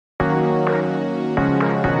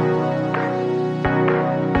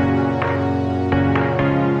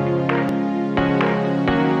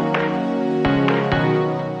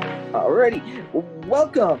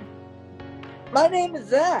Welcome! My name is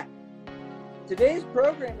Zach. Today's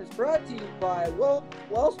program is brought to you by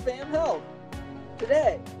Wellspan Health.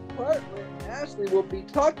 Today, Barlet and Ashley will be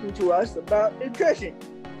talking to us about nutrition.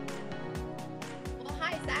 Well,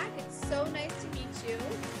 hi, Zach. It's so nice to meet you.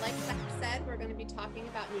 Like Zach said, we're going to be talking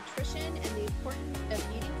about nutrition and the importance of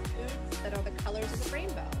eating foods that are the colors of the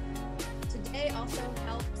rainbow. Today also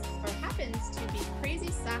happens to be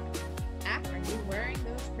Crazy Sock. Zach, are you wearing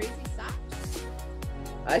those crazy socks?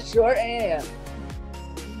 I sure am.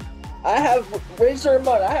 I have Razor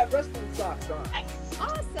Mud. I have wrestling socks on.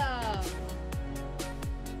 Awesome.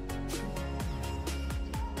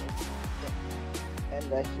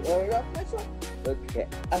 And I show up my socks. Okay.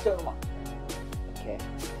 I show them off. Okay.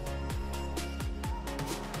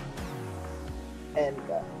 And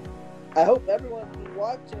I hope everyone who's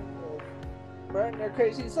watching will wearing their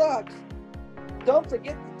crazy socks. Don't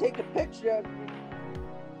forget to take a picture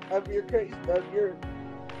of your crazy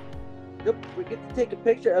Don't forget to take a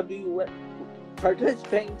picture of you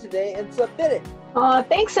participating today and submit it.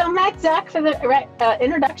 Thanks so much, Zach, for the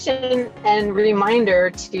introduction and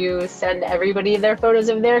reminder to send everybody their photos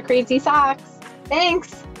of their crazy socks.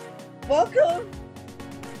 Thanks. Welcome.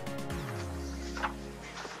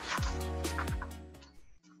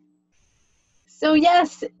 So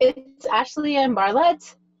yes, it's Ashley and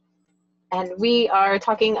Barlet, and we are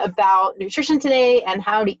talking about nutrition today and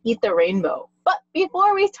how to eat the rainbow. But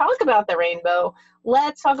before we talk about the rainbow,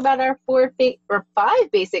 let's talk about our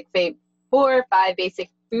five basic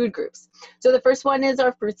food groups. So the first one is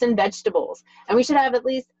our fruits and vegetables, and we should have at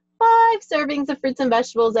least 5 servings of fruits and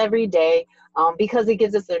vegetables every day because it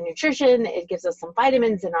gives us the nutrition, it gives us some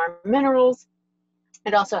vitamins and our minerals.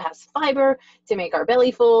 It also has fiber to make our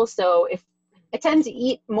belly full. So if I tend to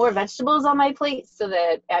eat more vegetables on my plate so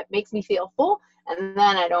that it makes me feel full, and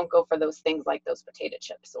then I don't go for those things like those potato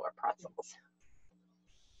chips or pretzels.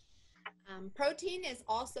 Protein is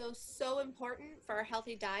also so important for a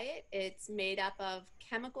healthy diet. It's made up of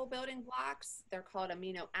chemical building blocks. They're called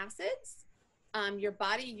amino acids. Your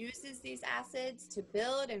body uses these acids to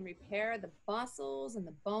build and repair the muscles and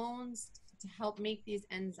the bones to help make these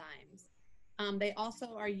enzymes. They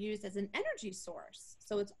also are used as an energy source.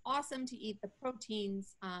 So it's awesome to eat the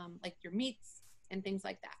proteins like your meats and things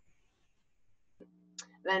like that.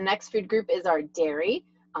 The next food group is our dairy,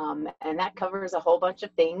 and that covers a whole bunch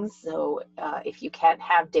of things. So if you can't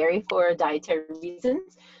have dairy for dietary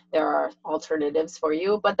reasons, there are alternatives for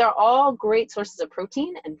you, but they're all great sources of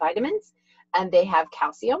protein and vitamins, and they have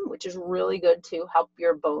calcium, which is really good to help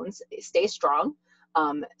your bones stay strong.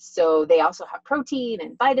 So they also have protein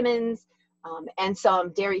and vitamins. And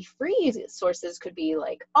some dairy-free sources could be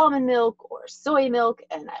like almond milk or soy milk.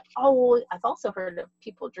 And I've also heard of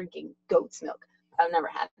people drinking goat's milk. I've never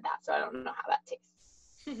had that, so I don't know how that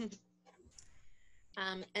tastes.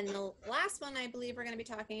 And the last one I believe we're going to be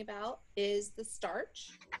talking about is the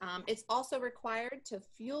starch. It's also required to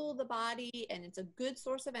fuel the body, and it's a good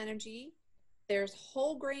source of energy. There's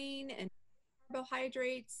whole grain and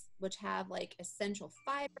carbohydrates, which have like essential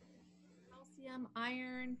fiber, calcium,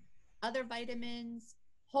 iron, other vitamins.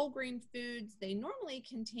 Whole grain foods, they normally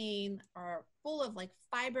are full of like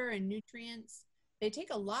fiber and nutrients. They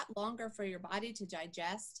take a lot longer for your body to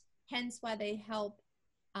digest, hence why they help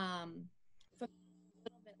for a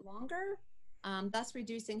little bit longer, thus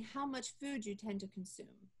reducing how much food you tend to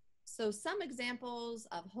consume. So some examples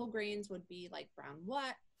of whole grains would be like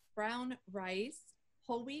brown rice,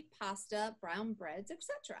 whole wheat pasta, brown breads,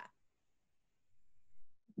 etc.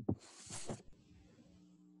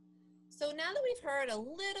 So now that we've heard a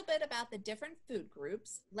little bit about the different food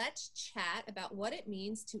groups, let's chat about what it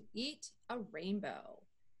means to eat a rainbow.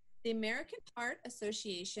 The American Heart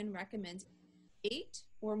Association recommends 8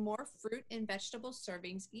 or more fruit and vegetable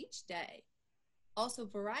servings each day. Also,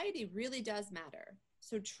 variety really does matter.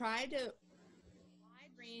 So try to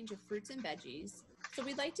wide range of fruits and veggies. So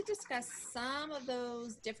we'd like to discuss some of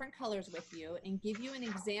those different colors with you and give you an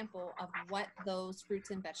example of what those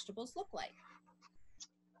fruits and vegetables look like.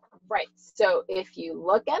 Right, so if you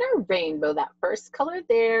look at a rainbow, that first color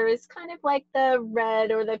there is kind of like the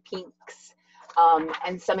red or the pinks.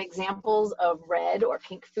 And some examples of red or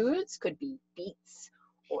pink foods could be beets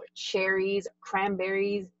or cherries,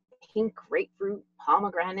 cranberries, pink grapefruit,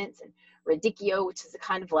 pomegranates, and radicchio, which is a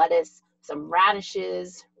kind of lettuce, some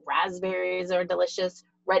radishes, raspberries are delicious.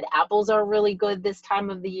 Red apples are really good this time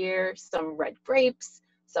of the year, some red grapes,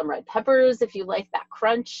 some red peppers if you like that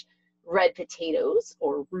crunch, red potatoes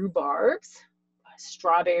or rhubarbs,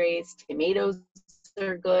 strawberries, tomatoes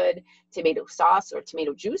are good, tomato sauce or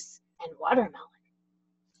tomato juice, and watermelon.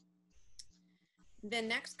 The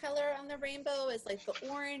next color on the rainbow is like the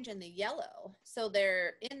orange and the yellow. So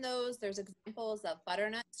there, in those, there's examples of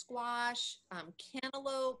butternut squash,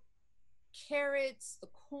 cantaloupe, carrots, the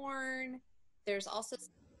corn. There's also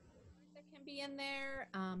that can be in there.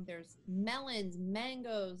 There's melons,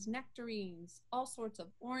 mangoes, nectarines, all sorts of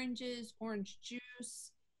oranges, orange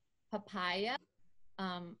juice, papaya.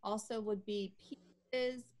 Also would be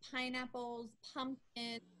peaches, pineapples,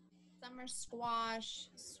 pumpkin, summer squash,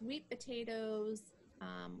 sweet potatoes,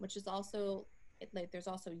 which is also like there's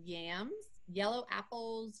also yams, yellow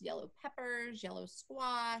apples, yellow peppers, yellow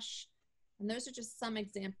squash, and those are just some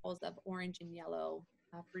examples of orange and yellow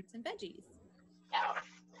fruits and veggies. Yeah.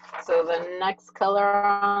 So the next color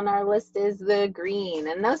on our list is the green,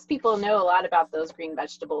 and most people know a lot about those green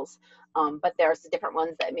vegetables, but there's different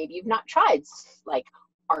ones that maybe you've not tried, like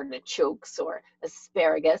artichokes or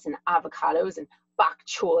asparagus and avocados and bok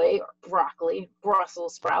choy or broccoli,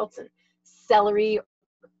 Brussels sprouts and celery,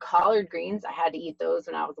 collard greens. I had to eat those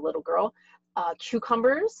when I was a little girl.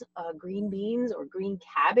 Cucumbers, green beans or green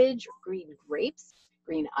cabbage or green grapes,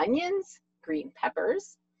 green onions, green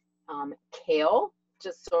peppers, kale,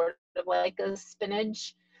 just sort of like a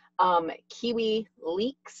spinach, kiwi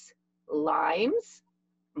leeks, limes,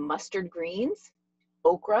 mustard greens,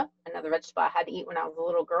 okra, another vegetable I had to eat when I was a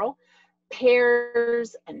little girl,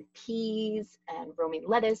 pears and peas and romaine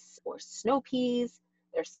lettuce or snow peas.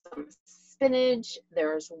 There's some spinach,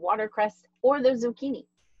 there's watercress, or there's zucchini.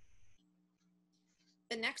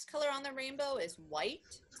 The next color on the rainbow is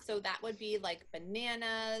white. So that would be like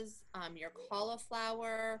bananas, your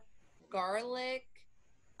cauliflower, garlic.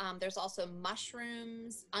 There's also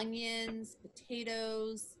mushrooms, onions,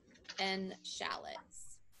 potatoes, and shallots.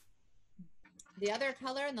 The other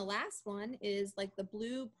color and the last one is like the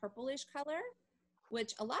blue purplish color,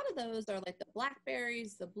 which a lot of those are like the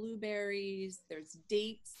blackberries, the blueberries, there's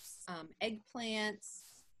dates, eggplants,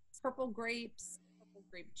 purple grape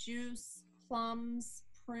juice, plums,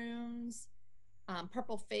 prunes,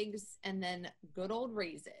 purple figs, and then good old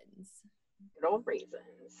raisins. Good old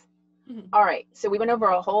raisins. All right, so we went over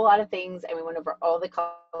a whole lot of things and we went over all the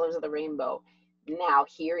colors of the rainbow. Now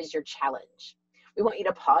here is your challenge. We want you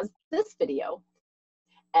to pause this video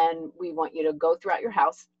and we want you to go throughout your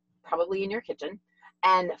house, probably in your kitchen,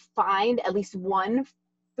 and find at least one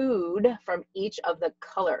food from each of the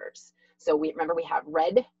colors. So remember we have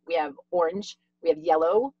red, we have orange, we have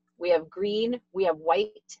yellow, we have green, we have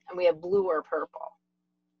white, and we have blue or purple.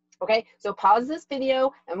 Okay, so pause this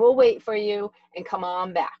video and we'll wait for you and come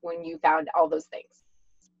on back when you found all those things.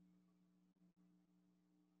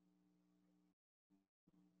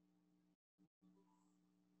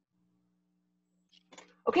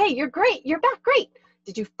 Okay, you're great, you're back, great.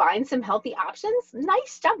 Did you find some healthy options?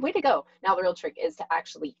 Nice job, way to go. Now the real trick is to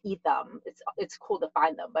actually eat them. It's cool to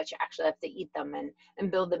find them, but you actually have to eat them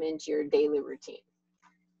and build them into your daily routine.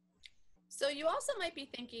 So you also might be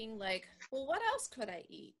thinking like, well, what else could I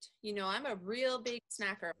eat? You know, I'm a real big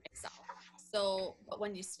snacker myself. So, but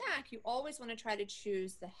when you snack, you always want to try to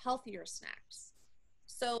choose the healthier snacks.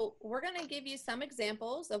 So we're going to give you some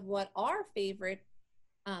examples of what our favorite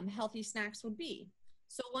healthy snacks would be.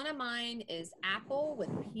 So one of mine is apple with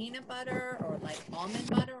peanut butter or like almond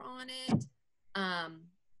butter on it.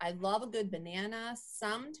 I love a good banana.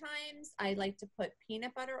 Sometimes I like to put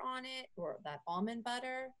peanut butter on it or that almond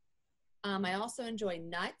butter. I also enjoy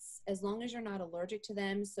nuts as long as you're not allergic to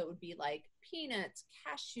them. So it would be like peanuts,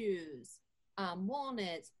 cashews,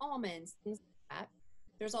 walnuts, almonds, things like that.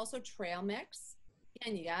 There's also trail mix.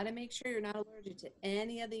 Again, you got to make sure you're not allergic to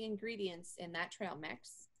any of the ingredients in that trail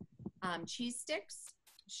mix. Cheese sticks,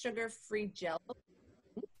 sugar-free Jello,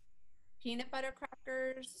 peanut butter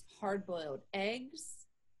crackers, hard-boiled eggs,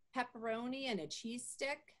 pepperoni, and a cheese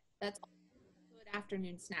stick. That's a good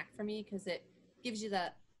afternoon snack for me because it gives you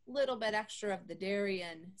the little bit extra of the dairy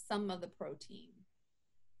and some of the protein.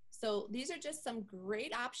 So these are just some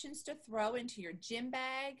great options to throw into your gym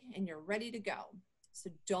bag and you're ready to go. So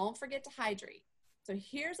don't forget to hydrate. So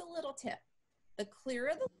here's a little tip. The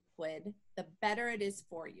clearer the liquid, the better it is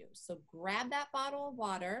for you. So grab that bottle of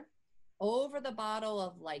water over the bottle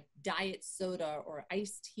of like diet soda or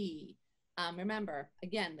iced tea. Remember,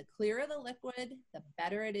 again, the clearer the liquid, the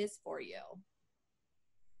better it is for you.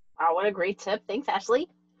 Wow, what a great tip. Thanks, Ashley.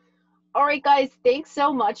 All right, guys, thanks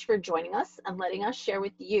so much for joining us and letting us share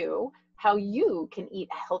with you how you can eat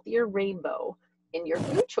a healthier rainbow in your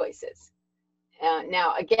food choices.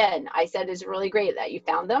 Now, again, I said it's really great that you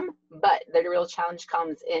found them, but the real challenge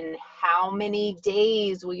comes in how many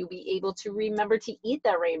days will you be able to remember to eat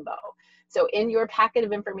that rainbow? So in your packet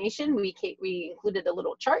of information, we included a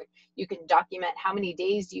little chart. You can document how many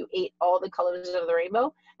days you ate all the colors of the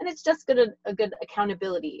rainbow, and it's just a good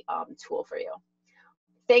accountability tool for you.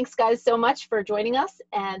 Thanks guys so much for joining us,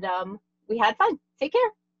 and we had fun. Take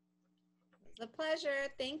care. It's a pleasure.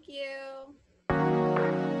 Thank you.